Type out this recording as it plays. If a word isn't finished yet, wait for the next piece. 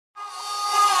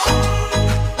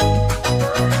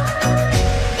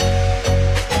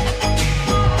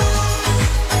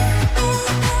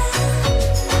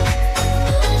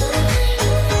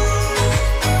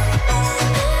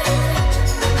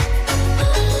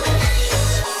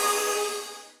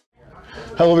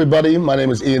Hello, everybody. My name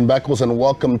is Ian Beckles, and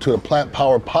welcome to the Plant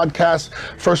Power Podcast.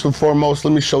 First and foremost,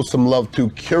 let me show some love to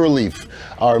Curaleaf,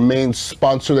 our main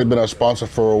sponsor. They've been our sponsor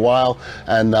for a while,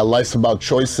 and life's about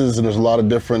choices, and there's a lot of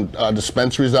different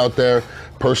dispensaries out there.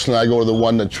 Personally, I go to the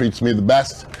one that treats me the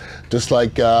best. Just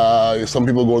like some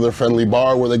people go to their friendly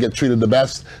bar where they get treated the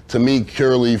best. To me,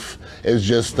 Curaleaf is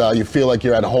just, you feel like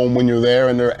you're at home when you're there,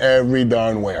 and they're every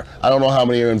darn where. I don't know how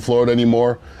many are in Florida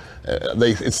anymore.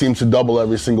 It seems to double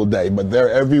every single day, but they're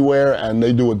everywhere and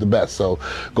they do it the best. So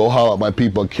go holler at my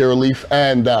people at Curaleaf,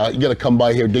 and you got to come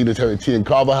by here, Dignitary Tea and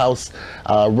Kava House.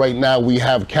 Right now we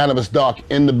have Cannabis Doc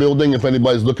in the building. If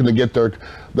anybody's looking to get their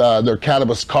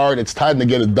cannabis card, it's time to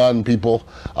get it done, people.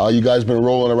 You guys been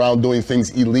rolling around doing things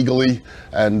illegally,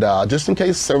 and just in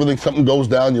case something goes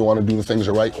down, you want to do the things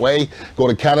the right way, go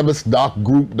to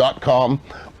cannabisdocgroup.com,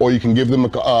 or you can give them a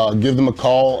call.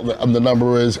 The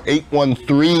number is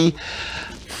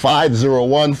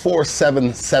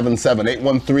 813-501-4777.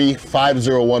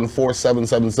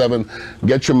 813-501-4777.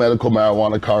 Get your medical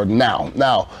marijuana card now.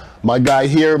 Now, my guy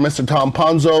here, Mr. Tom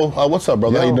Ponzo. What's up,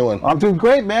 brother? How you doing? I'm doing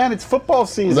great, man. It's football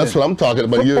season. That's what I'm talking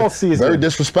about. You're very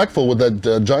disrespectful with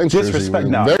that Giants jersey.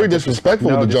 No, very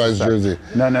disrespectful with the Giants jersey.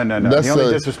 No. The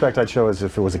only disrespect I'd show is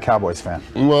if it was a Cowboys fan.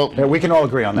 Well, yeah, we can all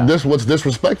agree on that. What's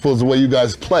disrespectful is the way you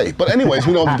guys play. But anyways,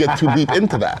 we don't get too deep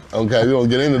into that. Okay, we don't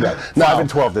get into that. Now,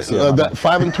 5-12 this year.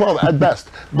 5-12 at best.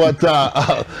 But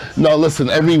no, listen.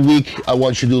 Every week I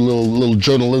want you to do a little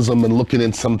journalism and looking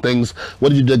at some things. What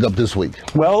did you dig up this week?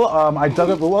 Well, I dug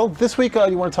up. Well, this week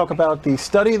you want to talk about the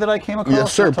study that I came across?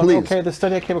 Yes, sir. Please. Okay, the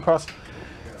study I came across.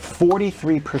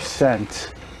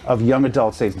 43% of young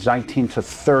adults aged 19 to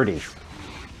 30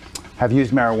 have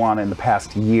used marijuana in the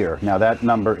past year. Now that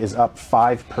number is up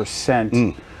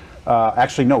 5%.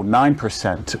 Actually, no,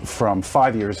 9% from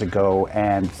 5 years ago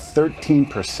and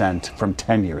 13% from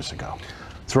 10 years ago.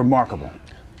 It's remarkable.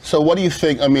 So what do you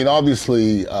think? I mean,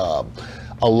 obviously,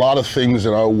 a lot of things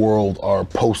in our world are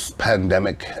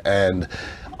post-pandemic, and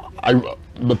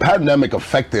the pandemic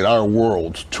affected our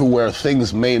world to where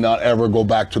things may not ever go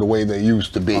back to the way they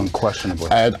used to be. Unquestionably.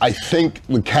 And I think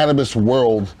the cannabis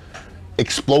world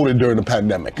exploded during the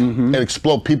pandemic. It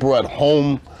exploded. People were at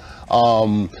home.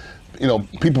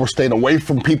 People were staying away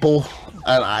from people.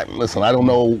 And I don't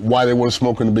know why they weren't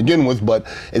smoking to begin with, but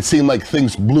it seemed like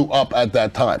things blew up at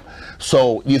that time.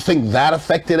 So you think that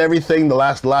affected everything the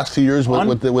last few years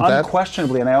with that?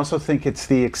 Unquestionably, and I also think it's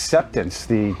the acceptance,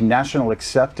 the national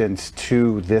acceptance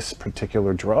to this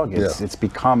particular drug. It's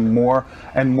become more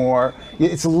and more,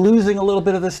 it's losing a little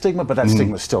bit of the stigma, but that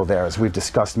stigma is still there, as we've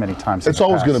discussed many times. It's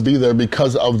always going to be there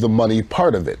because of the money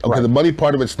part of it. Okay, right. The money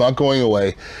part of it's not going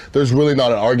away. There's really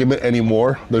not an argument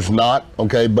anymore. There's not,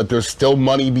 okay, but there's still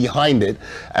money behind it.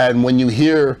 And when you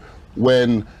hear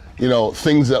when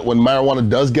marijuana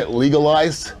does get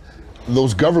legalized,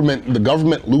 the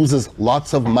government loses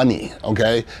lots of money.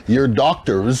 Okay, your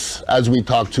doctors, as we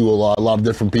talk to a lot of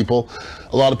different people,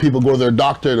 a lot of people go to their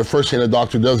doctor. The first thing the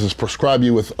doctor does is prescribe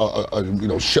you with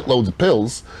shitloads of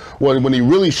pills. When he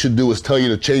really should do is tell you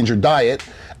to change your diet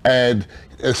and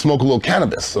smoke a little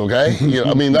cannabis. Okay,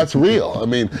 that's real.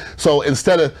 So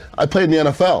instead I played in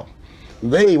the NFL.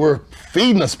 They were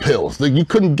feeding us pills. You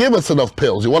couldn't give us enough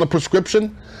pills. You want a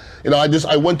prescription?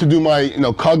 I went to do my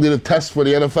cognitive test for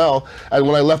the NFL, and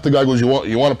when I left, the guy goes, "You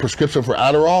want a prescription for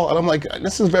Adderall?" And I'm like,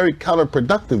 "This is very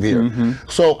counterproductive here."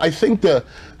 So I think the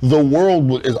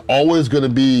world is always going to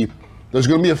be. There's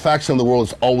going to be a faction of the world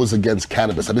that's always against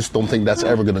cannabis. I just don't think that's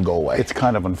ever going to go away. It's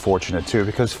kind of unfortunate, too,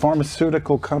 because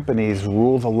pharmaceutical companies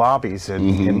rule the lobbies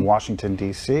in Washington,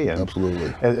 D.C. And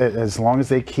absolutely. As long as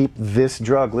they keep this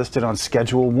drug listed on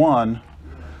Schedule 1,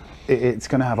 it's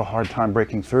going to have a hard time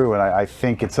breaking through. And I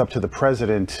think it's up to the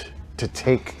president to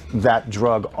take that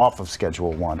drug off of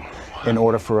Schedule 1 in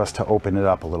order for us to open it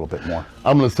up a little bit more.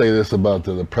 I'm going to say this about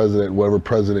the president, whatever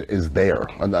president is there.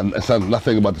 And it's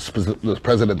nothing about the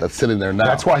president that's sitting there now.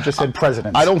 That's why I just said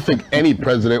president. I don't think any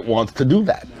president wants to do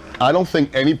that. I don't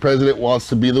think any president wants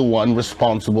to be the one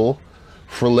responsible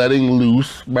for letting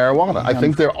loose marijuana. I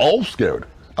think they're all scared.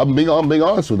 I'm being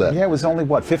honest with that. Yeah, it was only,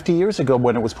 50 years ago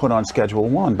when it was put on Schedule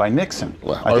 1 by Nixon.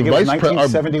 I think it was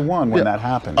 1971 when that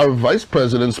happened. Our vice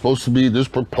president's supposed to be this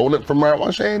proponent for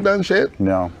marijuana. She ain't done shit.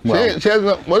 No.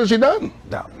 What has she done?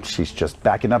 No, she's just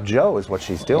backing up Joe is what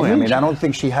she's doing. I don't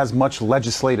think she has much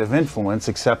legislative influence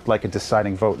except like a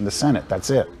deciding vote in the Senate. That's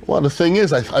it. Well, the thing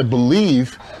is, I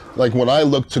believe, when I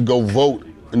look to go vote,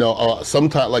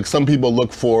 sometimes, some people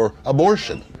look for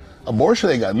abortion. Abortion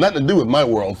ain't got nothing to do with my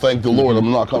world. Thank the Lord,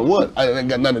 I'm knock on wood. It ain't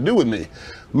got nothing to do with me.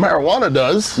 Marijuana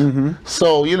does.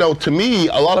 So, to me,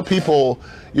 a lot of people,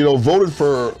 voted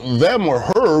for them or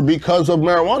her because of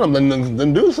marijuana.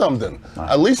 Then do something.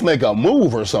 At least make a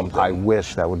move or something. I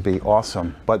wish. That would be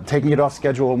awesome. But taking it off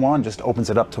Schedule 1 just opens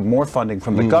it up to more funding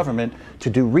from the government to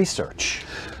do research.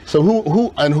 So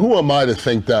who am I to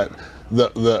think that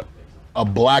a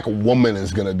black woman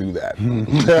is going to do that?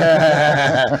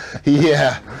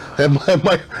 Yeah,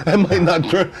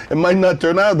 it might not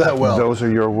turn out that well. Those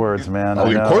are your words, man.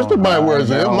 Of course they're my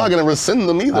words. I'm not going to rescind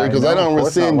them either because I don't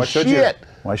rescind shit.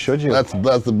 Why should you? That's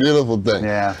the beautiful thing.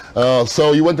 Yeah.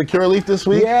 So you went to Curaleaf this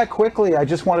week? Yeah, quickly. I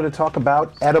just wanted to talk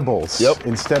about edibles. Yep.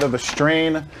 Instead of a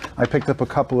strain, I picked up a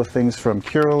couple of things from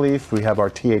Curaleaf. We have our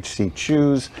THC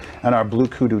chews and our Blue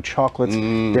Kudu chocolates.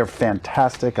 They're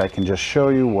fantastic. I can just show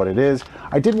you what it is.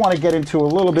 I did want to get into a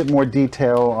little bit more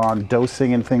detail on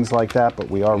dosing and things like that, but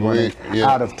we are running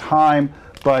out of time.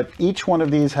 But each one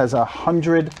of these has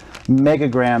 100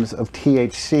 megagrams of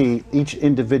THC, each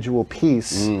individual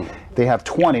piece. They have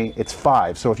 20, it's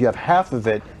 5. So if you have half of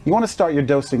it, you want to start your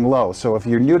dosing low. So if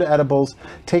you're new to edibles,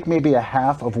 take maybe a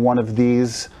half of one of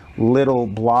these little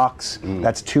blocks.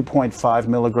 That's 2.5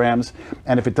 milligrams.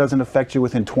 And if it doesn't affect you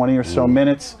within 20 or so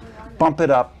minutes, bump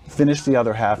it up, finish the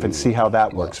other half, and see how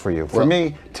that works for you. For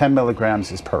me, 10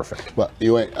 milligrams is perfect. But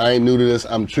I ain't new to this,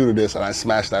 I'm true to this, and I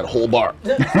smashed that whole bar.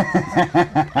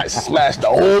 I smashed the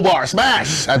whole bar,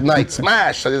 smash! At night,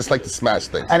 smash! I just like to smash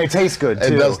things. And it tastes good,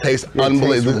 too. It does taste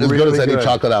unbelievable. As good as any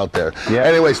chocolate out there. Yeah.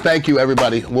 Anyways, thank you,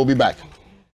 everybody. We'll be back.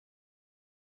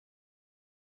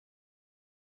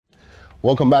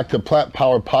 Welcome back to Plant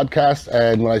Power Podcast.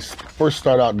 And when I first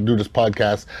started out to do this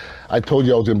podcast, I told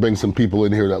you I was going to bring some people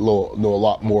in here that know a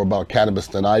lot more about cannabis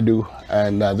than I do.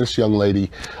 And this young lady,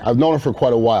 I've known her for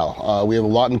quite a while. We have a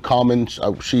lot in common.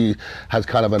 She has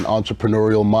kind of an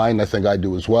entrepreneurial mind. I think I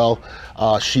do as well.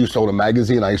 She used to own a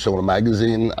magazine. I used to own a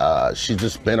magazine. She's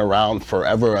just been around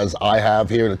forever, as I have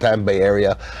here in the Tampa Bay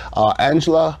area.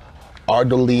 Angela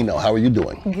Ardolino, how are you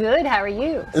doing? Good, how are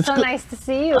you? It's so good. Nice to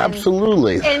see you.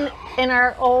 Absolutely. In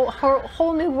our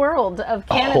whole new world of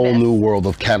cannabis. A whole new world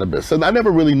of cannabis. And I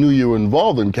never really knew you were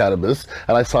involved in cannabis.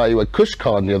 And I saw you at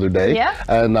KushCon the other day. Yeah.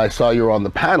 And I saw you were on the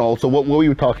panel. So what were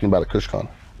you talking about at KushCon?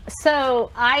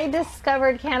 So I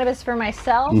discovered cannabis for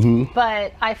myself,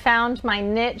 but I found my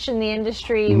niche in the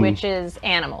industry, which is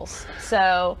animals.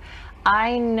 So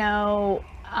I know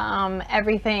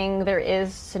everything there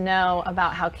is to know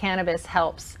about how cannabis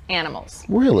helps animals.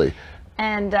 Really?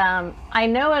 And I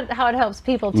know how it helps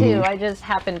people too. I just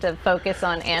happen to focus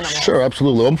on animals. Sure,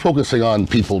 absolutely. I'm focusing on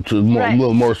people too, a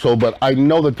little more so, but I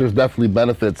know that there's definitely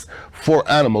benefits for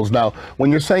animals. Now,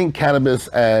 when you're saying cannabis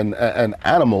and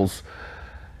animals,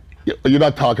 you're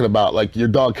not talking about like your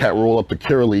dog can't roll up the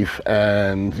Curaleaf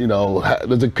and,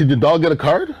 could your dog get a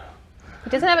card? He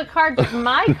doesn't have a card, but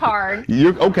my card.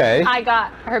 You're okay. I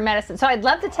got her medicine. So I'd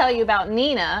love to tell you about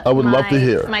Nina. I would love to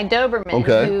hear. My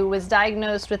Doberman, who was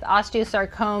diagnosed with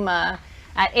osteosarcoma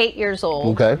at 8 years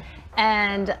old. Okay.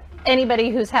 And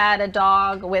anybody who's had a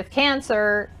dog with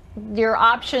cancer, your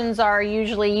options are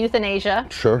usually euthanasia.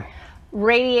 Sure.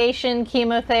 Radiation,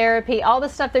 chemotherapy, all the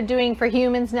stuff they're doing for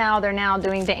humans now, they're now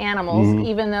doing to animals,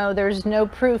 even though there's no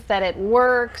proof that it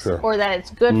works or that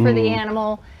it's good for the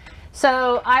animal.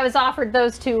 So I was offered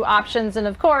those two options, and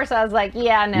of course I was like,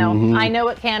 yeah, no, I know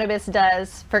what cannabis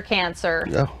does for cancer.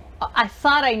 Yeah. I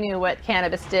thought I knew what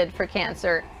cannabis did for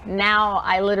cancer. Now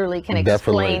I literally can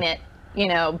explain it,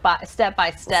 step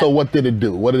by step. So what did it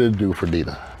do? What did it do for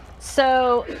Nina?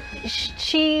 So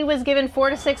she was given 4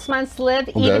 to 6 months to live,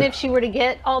 even if she were to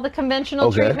get all the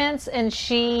conventional treatments. And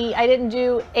I didn't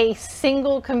do a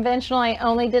single conventional. I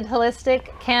only did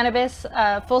holistic cannabis,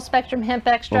 full spectrum hemp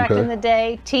extract in the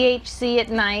day, THC at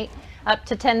night, up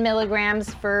to 10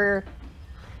 milligrams for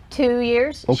 2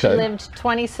 years. She lived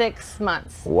 26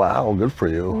 months. Wow, good for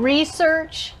you.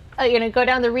 Research. Go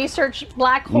down the research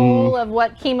black hole of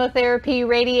what chemotherapy,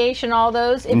 radiation, all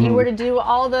those. If you were to do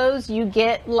all those, you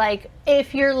get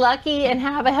if you're lucky and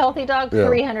have a healthy dog,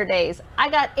 300 days. I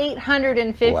got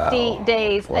 850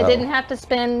 days. Wow. I didn't have to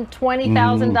spend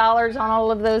 $20,000 on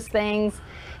all of those things.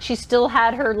 She still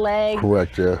had her leg.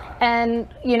 Correct, yeah. And,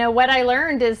 what I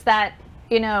learned is that,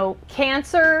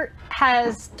 cancer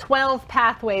has 12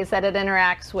 pathways that it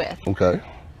interacts with. Okay.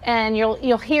 And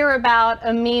you'll hear about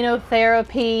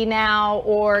immunotherapy now,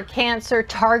 or cancer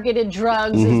targeted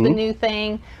drugs is the new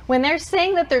thing. When they're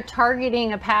saying that they're targeting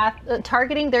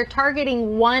they're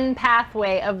targeting one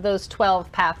pathway of those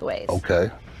 12 pathways. Okay.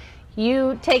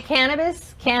 You take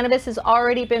cannabis. Cannabis has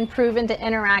already been proven to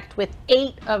interact with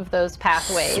 8 of those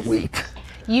pathways. Sweet.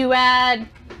 You add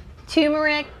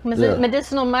turmeric,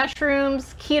 medicinal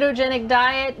mushrooms, ketogenic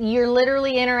diet, you're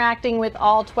literally interacting with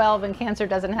all 12 and cancer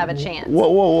doesn't have a chance.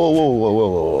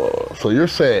 Whoa. So you're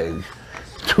saying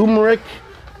turmeric,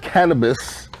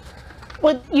 cannabis,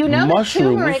 well, you know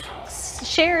mushrooms. That turmeric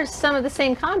shares some of the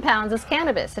same compounds as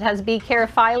cannabis. It has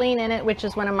B-caryophyllene in it, which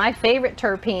is one of my favorite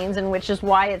terpenes, and which is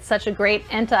why it's such a great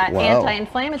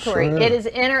anti-inflammatory. Sure. It is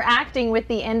interacting with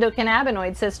the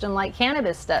endocannabinoid system like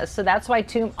cannabis does. So that's why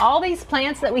all these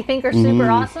plants that we think are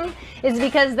super awesome is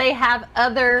because they have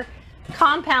other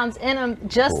compounds in them,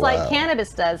 just like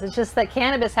cannabis does. It's just that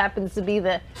cannabis happens to be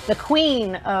the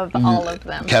queen of all of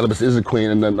them. Cannabis is a queen,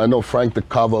 and then I know Frank the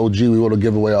Kava OG. We want to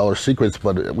give away all our secrets,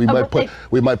 but we might put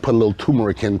a little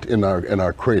turmeric in our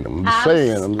kratom.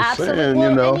 I'm just saying,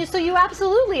 you know. And so you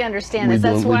absolutely understand this.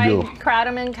 That's why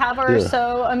kratom and kava are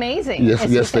so amazing.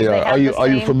 Yes, they are. Are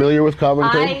you familiar with kava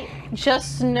and kratom? I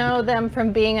just know them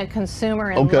from being a consumer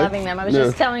and loving them. I was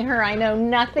just telling her I know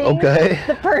nothing. Okay.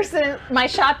 The person, my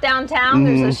shop downtown,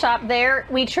 there's a shop there.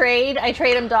 We trade. I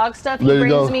trade him dog stuff. He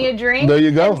brings me a drink. There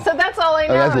you go. And so that's all I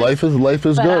know. And life is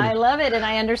but good. I love it, and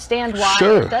I understand why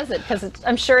it does it, because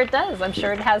I'm sure it does. I'm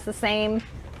sure it has the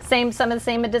some of the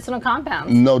same medicinal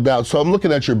compounds. No doubt. So I'm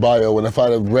looking at your bio, and if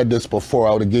I'd have read this before,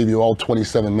 I would have gave you all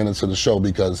 27 minutes of the show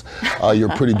because you're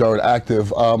pretty darn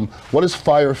active. What is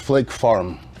Fireflake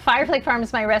Farm? Fireflake Farm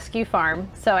is my rescue farm.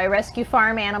 So I rescue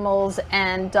farm animals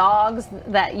and dogs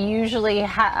that usually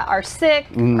are sick,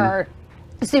 are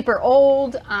super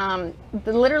old.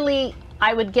 Literally,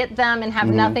 I would get them and have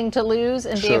nothing to lose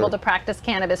and be able to practice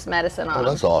cannabis medicine on them.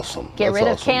 That's awesome. Get rid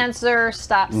of cancer,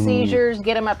 stop seizures,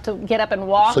 get them up and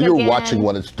walk again. So you're watching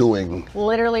what it's doing.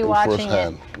 Literally watching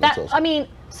firsthand. it. Awesome.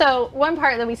 So one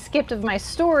part that we skipped of my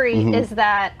story is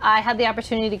that I had the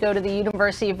opportunity to go to the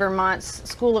University of Vermont's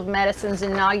School of Medicine's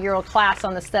inaugural class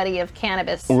on the study of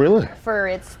cannabis for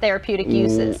its therapeutic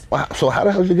uses. Wow. So how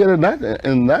the hell did you get in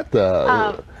that?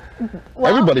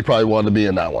 Everybody probably wanted to be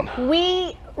in that one.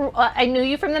 I knew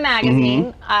you from the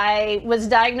magazine. I was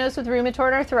diagnosed with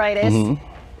rheumatoid arthritis.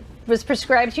 Was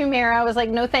prescribed Humira. I was like,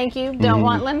 no, thank you. Don't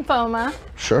want lymphoma.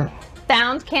 Sure.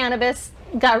 Found cannabis.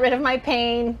 Got rid of my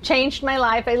pain, changed my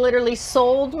life. I literally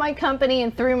sold my company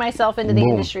and threw myself into the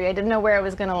industry. I didn't know where I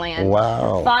was going to land.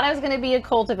 Wow. Thought I was going to be a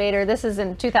cultivator. This is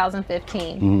in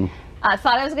 2015. I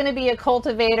thought I was going to be a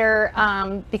cultivator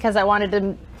because I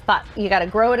thought you got to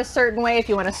grow it a certain way if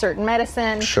you want a certain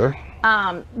medicine. Sure.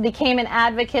 Became an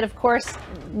advocate, of course,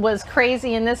 was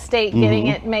crazy in this state getting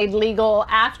it made legal.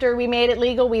 After we made it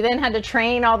legal, we then had to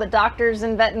train all the doctors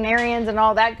and veterinarians and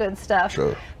all that good stuff.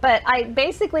 Sure. But I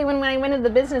basically, when I went into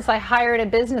the business, I hired a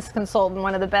business consultant,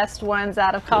 one of the best ones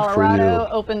out of Colorado,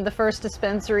 opened the first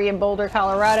dispensary in Boulder,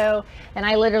 Colorado, and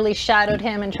I literally shadowed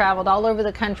him and traveled all over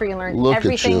the country and learned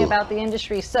everything about the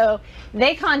industry. So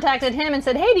they contacted him and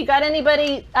said, hey, do you got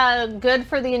anybody good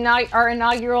for our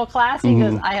inaugural class? He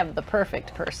goes, I have the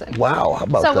perfect person. Wow, how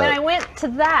about that? So when I went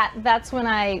to that's when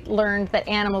I learned that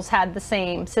animals had the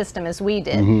same system as we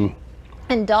did.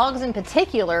 And dogs in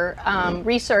particular,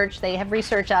 they have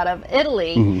research out of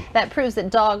Italy that proves that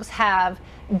dogs have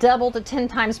double to 10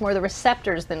 times more the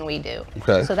receptors than we do.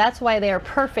 Okay. So that's why they are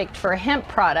perfect for a hemp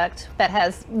product that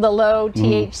has the low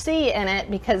THC in it,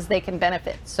 because they can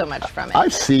benefit so much from it.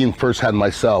 I've seen firsthand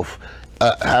myself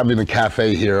having a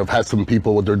cafe here. I've had some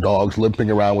people with their dogs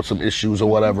limping around with some issues or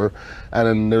whatever, and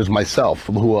then there's myself,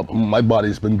 who my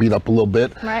body's been beat up a little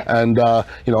bit, and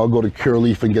I'll go to Cure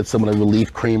Leaf and get some of the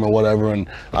relief cream or whatever. And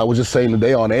I was just saying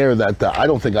today on air that I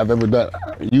don't think I've ever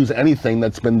used anything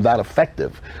that's been that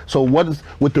effective. So what is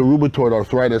with the rheumatoid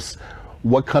arthritis?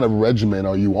 What kind of regimen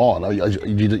are you on? Are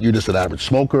you just an average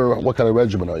smoker? What kind of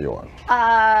regimen are you on?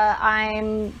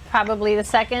 I'm probably the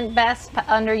second best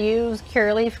underused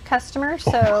Cure Leaf customer.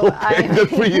 So good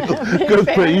for you. Good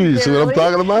for you. You see what I'm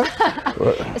talking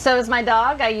about? So is my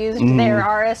dog. I used their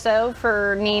RSO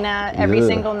for Nina every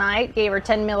single night. Gave her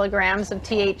 10 milligrams of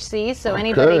THC. So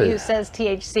anybody who says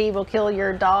THC will kill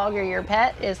your dog or your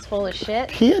pet is full of shit.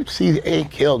 THC ain't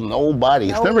killed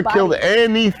nobody. It's never killed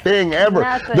anything ever.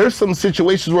 Nothing. There's some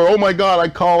situations where, oh my God,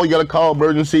 you gotta call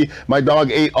emergency. My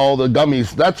dog ate all the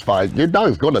gummies. That's fine. Your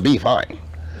dog's gonna be fine.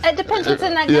 It depends what's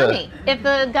in that gummy. If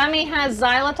the gummy has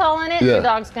xylitol in it, your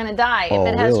dog's going to die. If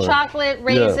it has chocolate,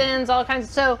 raisins, all kinds.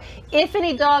 So if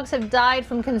any dogs have died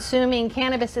from consuming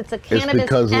cannabis, it's a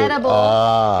cannabis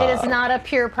edible. It is not a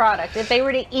pure product. If they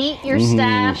were to eat your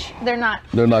stash, they're not.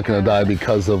 They're not going to die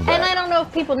because of that. And I don't know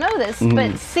if people know this,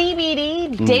 but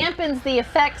CBD dampens the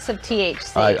effects of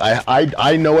THC.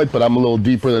 I know it, but I'm a little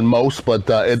deeper than most, but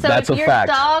that's a fact. If your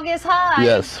dog is high.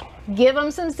 Yes. Give them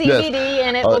some CBD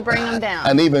and it will bring them down.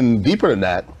 And even deeper than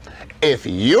that, if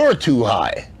you're too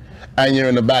high and you're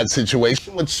in a bad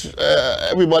situation, which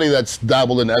everybody that's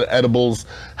dabbled in edibles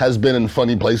has been in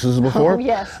funny places before. Oh,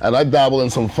 yes. And I've dabbled in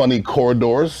some funny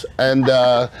corridors. And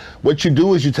what you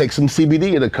do is you take some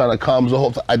CBD and it kind of calms the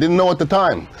whole thing. I didn't know at the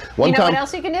time. What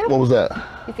else you can do? What was that?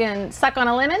 You can suck on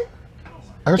a lemon.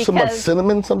 I heard something about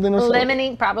cinnamon, something or something.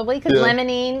 Limonene, probably, because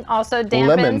limonene also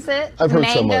dampens it. I've heard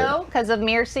Mango, because of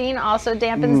myrcene, also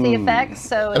dampens the effects.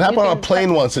 So it happened on a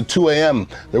plane once at 2 a.m.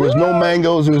 There was no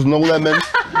mangoes, there was no lemons,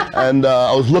 and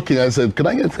I was looking. I said, "Can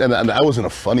I get?" And I was in a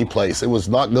funny place. It was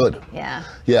not good. Yeah.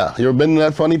 Yeah. You ever been in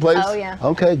that funny place? Oh yeah.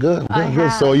 Okay, good.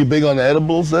 Good. So are you big on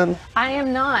edibles then? I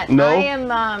am not. No. I am.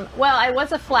 Well, I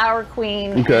was a flower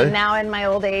queen, and now in my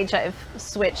old age, I've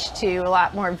switched to a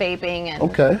lot more vaping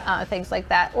and things like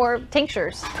that, or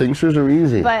tinctures. Tinctures are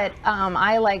easy. But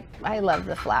I love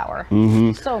the flower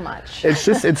so much. It's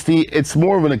just it's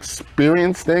more of an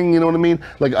experience thing. You know what I mean?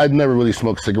 Like I'd never really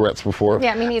smoked cigarettes before.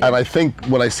 Yeah, me neither. And I think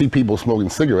when I see people smoking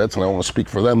cigarettes, and I don't want to speak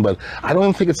for them, but I don't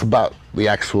even think it's about the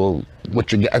actual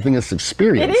what you get. I think it's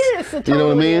experience. It is. It totally you know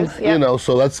what I mean? Is, yeah. You know,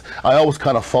 so that's I always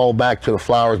kind of fall back to the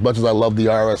flower as much as I love the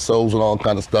RSOs and all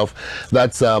kind of stuff.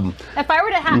 That's if I were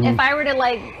to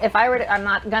I'm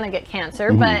not gonna get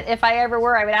cancer, but if I ever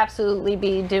were, I would absolutely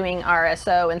be doing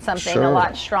RSO and something a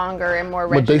lot stronger and more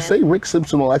regimented. But they say Rick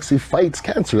Simpson will actually fight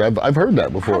cancer. I've heard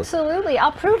that before. Absolutely.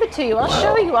 I'll prove it to you. I'll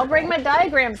show you. I'll bring my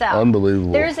diagrams out.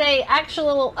 Unbelievable. There's a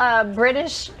actual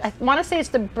British, I want to say it's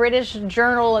the British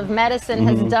Journal of Medicine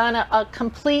has done a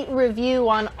complete review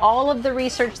on all of the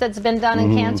research that's been done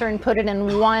in cancer and put it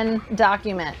in one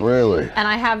document. Really? And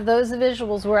I have those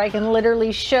visuals where I can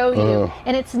literally show you.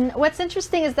 And it's what's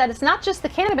interesting is that it's not just the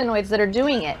cannabinoids that are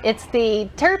doing it. It's the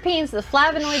terpenes, the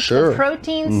flavonoids, the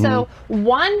proteins. So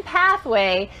one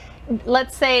pathway,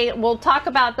 let's say we'll talk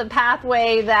about the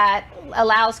pathway that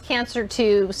allows cancer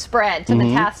to spread, to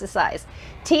metastasize.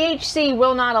 THC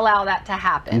will not allow that to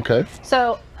happen. Okay.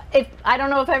 So I don't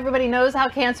know if everybody knows how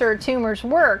cancer or tumors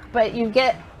work, but you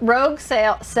get rogue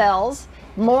cells,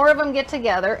 more of them get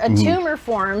together, a tumor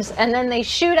forms, and then they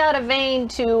shoot out a vein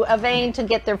to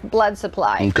get their blood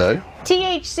supply. Okay.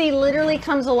 THC literally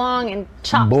comes along and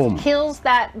kills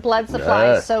that blood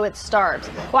supply, so it starves.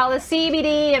 While the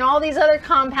CBD and all these other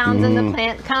compounds in the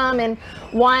plant come, and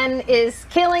one is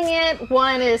killing it,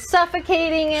 one is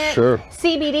suffocating it. Sure.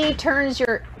 CBD turns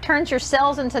your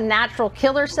cells into natural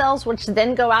killer cells, which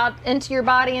then go out into your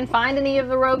body and find any of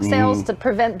the rogue cells to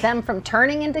prevent them from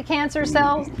turning into cancer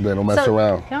cells. They don't mess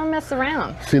around. They don't mess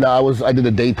around. See, now I did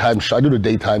a daytime show. I do a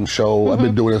daytime show. I've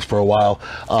been doing this for a while,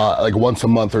 like once a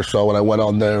month or so. And I went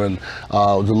on there, and it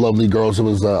was the lovely girls. It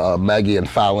was Maggie and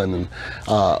Fallon,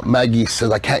 and Maggie says,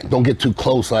 don't get too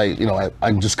close.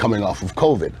 I'm just coming off of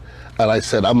COVID. And I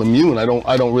said, I'm immune. I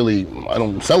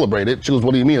don't celebrate it. She goes,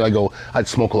 what do you mean? I go, I'd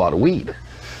smoke a lot of weed.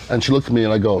 And she looked at me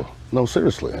and I go, no,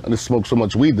 seriously. I just smoked so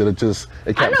much weed that it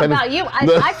can't. I don't know about you.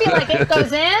 I feel like it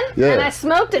goes in, and I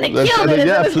smoked and it killed it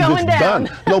as it was going down.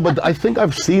 No, but I think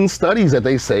I've seen studies that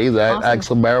they say that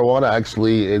actual marijuana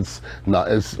actually it's kind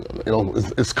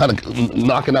of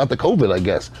knocking out the COVID, I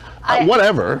guess.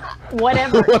 Whatever.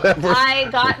 I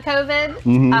got COVID,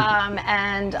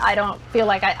 and I don't feel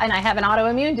like I have an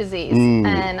autoimmune disease,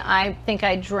 and I think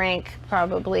I drank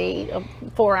probably a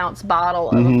 4-ounce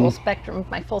bottle of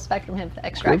my full spectrum hemp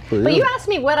extract. But you asked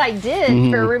me what I did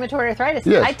for rheumatoid arthritis.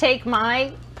 Yes. I take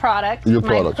my product,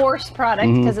 Horse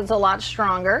product, because it's a lot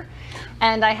stronger.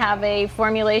 And I have a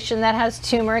formulation that has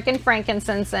turmeric and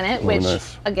frankincense in it, which,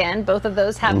 again, both of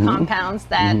those have compounds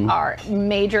that are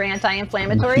major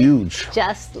anti-inflammatory. Huge.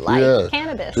 Just like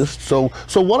cannabis. So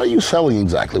what are you selling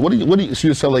exactly? So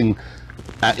you're selling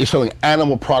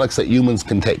animal products that humans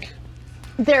can take?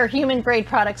 They're human-grade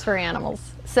products for animals.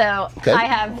 So I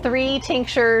have 3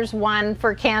 tinctures, one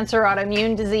for cancer,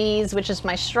 autoimmune disease, which is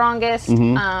my strongest.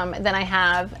 Then I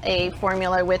have a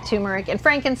formula with turmeric and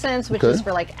frankincense, which is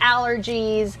for like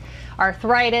allergies,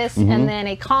 arthritis, and then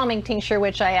a calming tincture,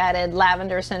 which I added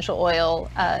lavender essential oil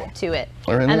to it.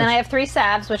 And then I have 3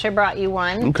 salves, which I brought you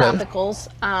one, topicals.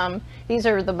 These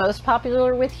are the most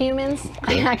popular with humans.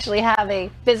 I actually have a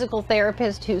physical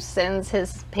therapist who sends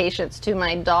his patients to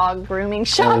my dog grooming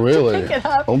shop to pick it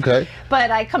up.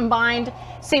 But I combined,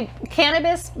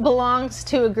 cannabis belongs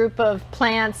to a group of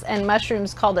plants and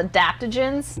mushrooms called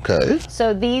adaptogens.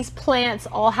 So these plants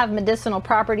all have medicinal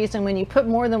properties, and when you put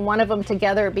more than one of them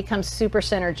together, it becomes super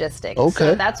synergistic.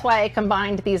 So that's why I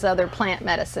combined these other plant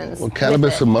medicines. Well,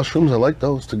 cannabis and mushrooms, I like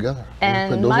those together.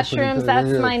 And mushrooms, that's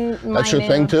That's your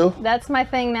thing too? That's my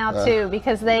thing now too,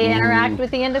 because they interact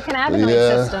with the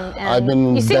endocannabinoid system.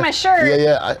 And you see my shirt.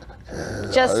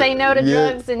 Just say no to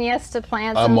drugs and yes to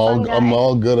plants. I'm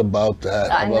all good about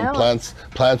that. I know.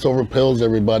 Plants over pills,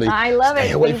 everybody. I love it.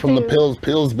 Stay away from the pills.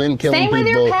 Pills been killing people. Same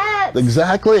with your pets.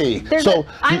 Exactly.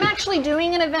 I'm actually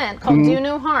doing an event called Do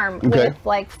No Harm with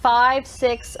like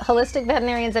 5-6 holistic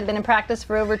veterinarians that have been in practice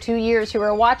for over 2 years who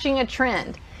are watching a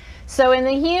trend. So in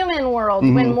the human world,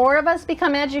 when more of us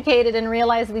become educated and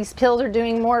realize these pills are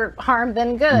doing more harm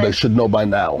than good. They should know by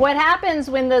now. What happens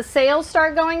when the sales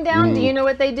start going down? Do you know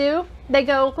what they do? They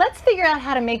go, let's figure out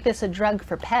how to make this a drug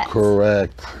for pets.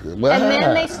 Correct. Well, and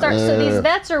then they start, so these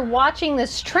vets are watching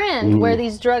this trend where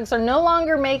these drugs are no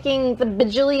longer making the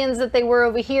bajillions that they were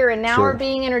over here and now are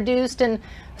being introduced and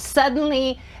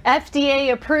suddenly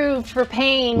FDA approved for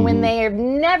pain when they have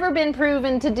never been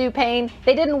proven to do pain.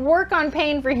 They didn't work on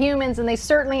pain for humans and they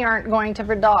certainly aren't going to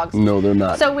for dogs. No, they're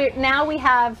not. So now we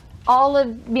have all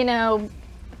of,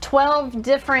 12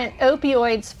 different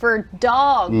opioids for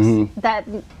dogs that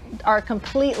are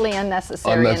completely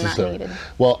unnecessary and not needed.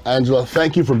 Well, Angela,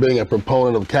 thank you for being a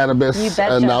proponent of cannabis. You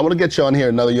betcha. And I want to get you on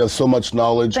here. Now that you have so much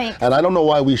knowledge. Thanks. And I don't know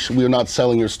why we're not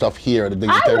selling your stuff here at the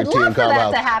Dignitary Tea and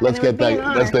Coffee House. Let's get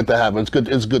that happen.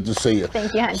 It's good to see you.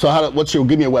 Thank you, honey. So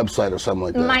give me a website or something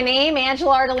like that. My name,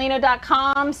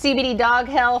 AngelaArdolino.com. CBD Dog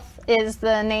Health is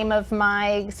the name of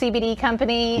my CBD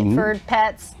company for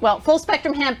pets. Well, Full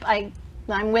Spectrum Hemp.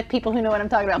 I'm with people who know what I'm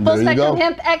talking about. Full Spectrum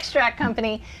Hemp Extract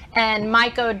Company, and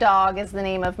Myco Dog is the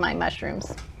name of my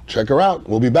mushrooms. Check her out.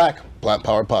 We'll be back. Plant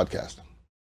Power Podcast.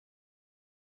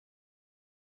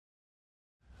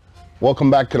 Welcome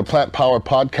back to the Plant Power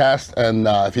Podcast. And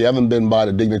if you haven't been by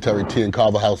the Dignitary Tea and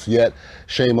Kava House yet,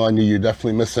 shame on you. You're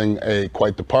definitely missing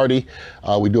quite the party.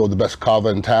 We do have the best kava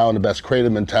in town, the best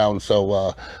kratom in town.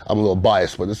 So I'm a little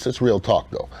biased, but it's real talk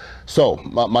though. So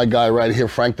my guy right here,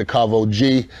 Frank the Cavo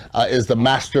G, is the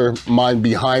mastermind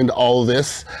behind all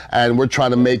this, and we're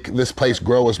trying to make this place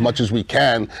grow as much as we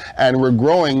can. And we're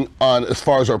growing on as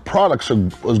far as our products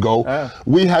go.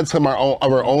 We had some of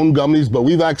our own gummies, but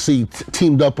we've actually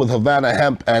teamed up with Havana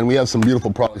Hemp, and we have some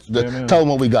beautiful products. Tell them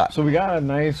what we got. So we got a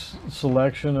nice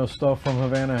selection of stuff from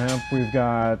Havana Hemp. We've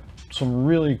got some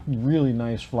really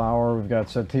nice flour. We've got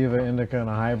sativa, indica, and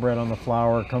a hybrid on the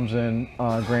flour. It comes in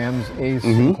grams, eighths,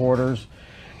 and quarters.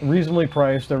 Reasonably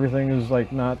priced. Everything is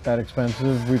like not that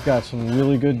expensive. We've got some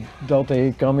really good Delta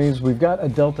 8 gummies. We've got a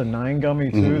Delta 9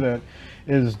 gummy too that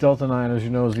is Delta 9, as you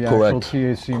know, is the actual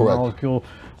THC molecule.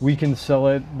 We can sell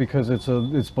it because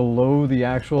it's below the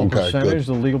actual percentage,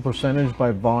 the legal percentage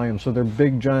by volume. So they're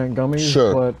big giant gummies,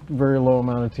 but very low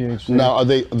amount of THC. Now,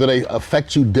 do they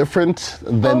affect you different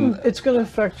than? It's going to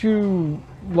affect you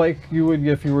like you would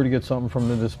if you were to get something from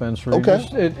the dispensary.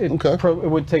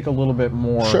 It would take a little bit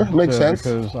more. Sure, makes sense.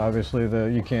 Because obviously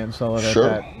you can't sell it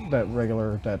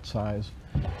at that size.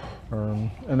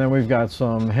 And then we've got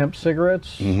some hemp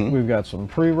cigarettes. We've got some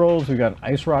pre-rolls. We've got an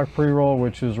ice rock pre-roll,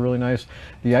 which is really nice.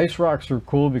 The ice rocks are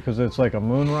cool because it's like a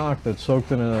moon rock that's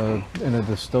soaked in a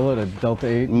distillate, a Delta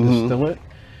 8 distillate,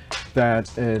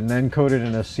 and then coated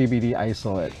in a CBD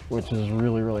isolate, which is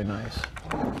really nice.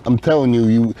 I'm telling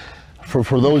you,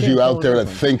 for those of you out there that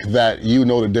think that you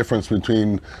know the difference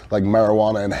between like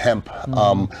marijuana and hemp,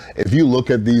 if you look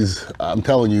at these, I'm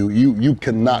telling you, you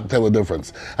cannot tell the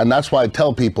difference. And that's why I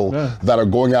tell people that are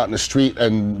going out in the street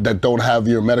and that don't have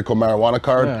your medical marijuana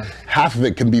card, half of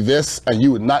it can be this and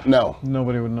you would not know.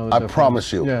 Nobody would know the difference. I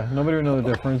promise you. Yeah, nobody would know the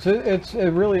difference.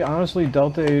 It really, honestly,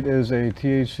 Delta 8 is a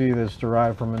THC that's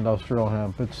derived from industrial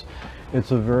hemp.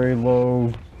 It's a very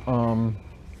low,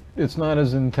 it's not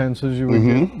as intense as you would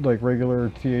get like regular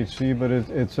THC, but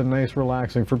it's a nice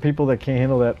relaxing for people that can't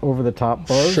handle that over the top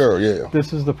buzz. Sure, yeah.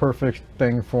 This is the perfect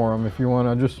thing for them if you want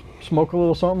to just smoke a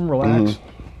little something, relax,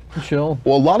 chill.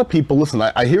 Well, a lot of people, listen,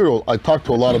 I talk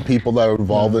to a lot of people that are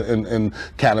involved in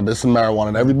cannabis and marijuana,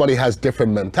 and everybody has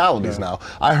different mentalities now.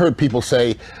 I heard people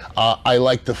say, I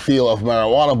like the feel of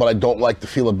marijuana, but I don't like the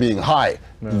feel of being high.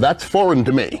 That's foreign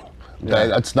to me.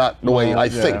 That's not the way I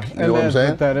think. You know what I'm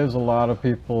saying? That is a lot of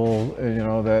people,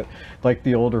 that like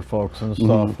the older folks and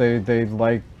stuff. They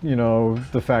like,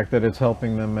 the fact that it's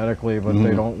helping them medically, but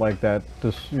they don't like that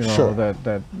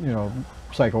that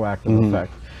psychoactive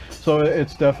effect. So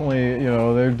it's definitely,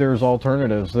 there's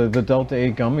alternatives. The Delta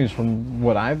 8 gummies, from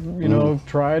what I've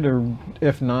tried, are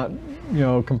if not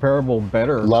comparable,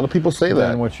 better. A lot of people say that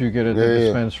than what you get at the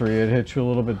dispensary. It hits you a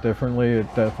little bit differently. It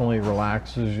definitely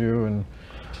relaxes you and.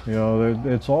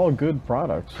 It's all good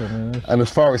products. I mean, and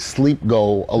as far as sleep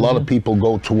go, a lot of people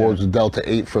go towards the Delta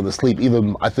 8 for the sleep.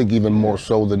 I think even more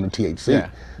so than the THC.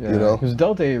 Because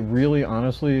Delta 8 really,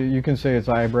 honestly, you can say it's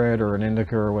hybrid or an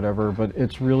indica or whatever, but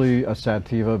it's really a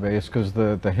sativa base because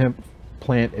the hemp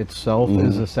plant itself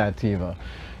is a sativa.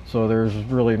 So there's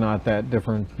really not that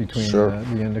difference between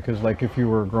the indicas. Like if you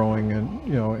were growing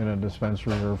in a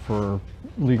dispensary or for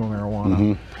legal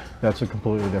marijuana, that's a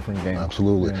completely different game.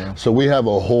 Absolutely. So we have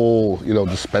a whole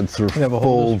dispenser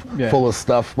full of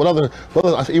stuff. What other?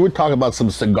 You were talking about some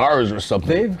cigars or something.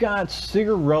 They've got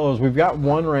cigarellos. We've got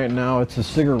one right now. It's a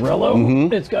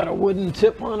cigarello. It's got a wooden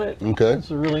tip on it. Okay.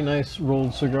 It's a really nice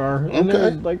rolled cigar. And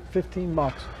they're like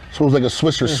 $15. So it's like a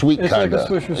Swisher Sweet kind of.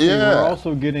 It's like a Swisher Sweet. We're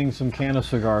also getting some Canna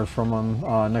cigars from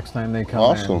them next time they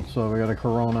come in. So we got a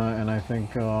Corona, and I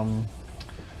think I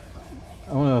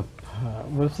want to.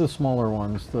 What's the smaller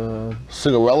ones? The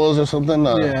cigarellos or something?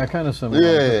 Yeah, kind of similar.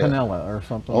 The Panella or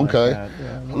something. Okay. Like that.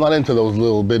 Yeah. I'm not into those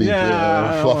little bitty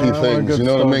fluffy things. You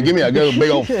know what I mean? Give me a good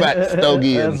big old fat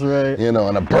stogie and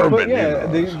and a bourbon.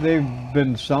 But they've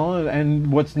been selling,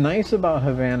 and what's nice about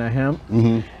Havana hemp.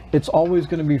 It's always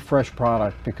going to be fresh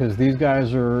product because these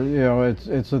guys are,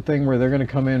 it's a thing where they're going to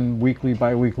come in weekly,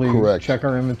 bi-weekly, check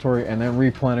our inventory, and then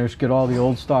replenish, get all the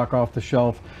old stock off the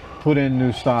shelf, put in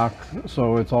new stock.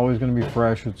 So it's always going to be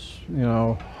fresh. It's,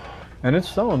 and it's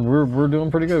selling. We're doing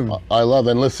pretty good. I love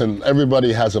it. And listen,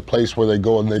 everybody has a place where they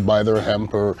go and they buy their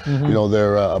hemp or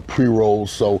their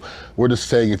pre-rolls. So we're just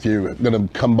saying, if you're going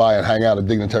to come by and hang out at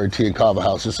Dignitary Tea and Kava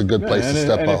House, it's a good place to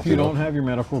step off. If you don't have your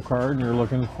medical card and you're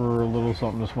looking for a little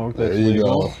something to smoke that's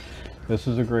legal, this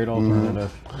is a great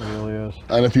alternative. It really is.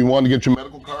 And if you want to get your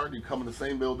medical card, you come in the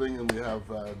same building, and we have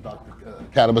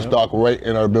Cannabis Doc right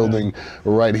in our building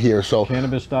right here. So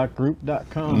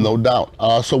CannabisDocGroup.com. No doubt.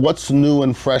 So what's new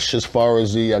and fresh as far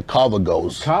as the Kava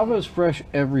goes? Kava is fresh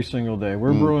every single day.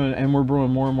 We're brewing, and we're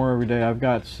brewing more and more every day. I've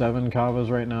got 7 Kavas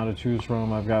right now to choose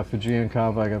from. I've got Fijian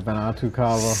Kava. I got Vanuatu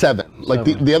Kava. 7. Like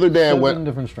the other day,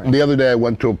 the other day I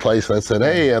went to a place and I said,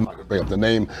 "Hey, I'm not gonna bring up the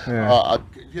name.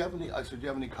 Do you have any?" I said, "Do you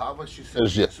have any Kava?" She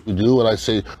says, "Yes, we do." And I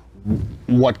say,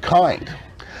 "What kind?"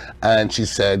 And she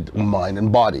said, "Mind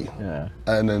and Body." Yeah.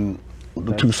 And then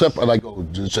the 2 separate. And I go,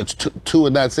 "Just 2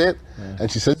 and that's it?" Yeah. And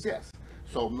she says, "Yes."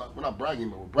 So we're not bragging,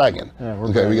 but we're bragging. Yeah,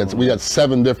 we're bragging. We got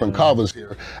 7 different Kavas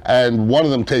here, and one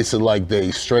of them tasted like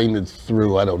they strained it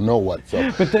through I don't know what.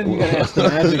 So. But then you got to ask the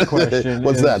magic question.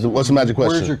 What's that? What's the magic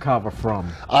question? Where's your Kava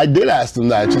from? I did ask them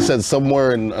that. She said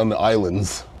somewhere on the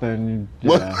islands. Then you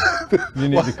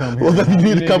need to come here. Well, then you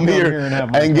need to come here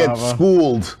and get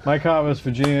schooled. My Kava is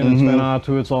Fijian. It's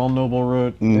Vanuatu. It's all noble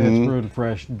root. It's brewed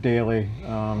fresh daily.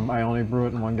 I only brew it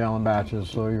in 1 gallon batches,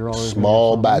 so you're always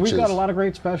small batches. We've got a lot of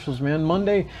great specials, man.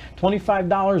 Monday,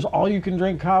 $25, all you can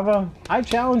drink Kava. I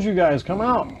challenge you guys. Come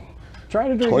out. Try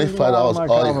to drink $25 my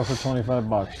Kava for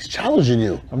 $25. He's challenging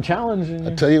you. I'm challenging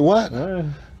you. I tell you what.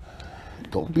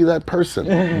 Don't be that person.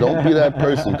 Don't be that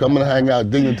person. Come and hang out.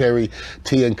 Dignitary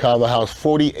Tea and Kava House,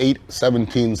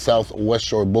 4817 South West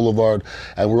Shore Boulevard.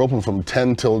 And we're open from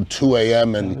 10 till 2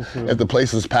 a.m. And if the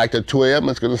place is packed at 2 a.m.,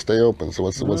 it's going to stay open. So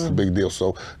what's the big deal?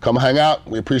 So come hang out.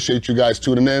 We appreciate you guys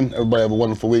tuning in. Everybody have a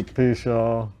wonderful week. Peace,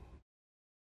 y'all.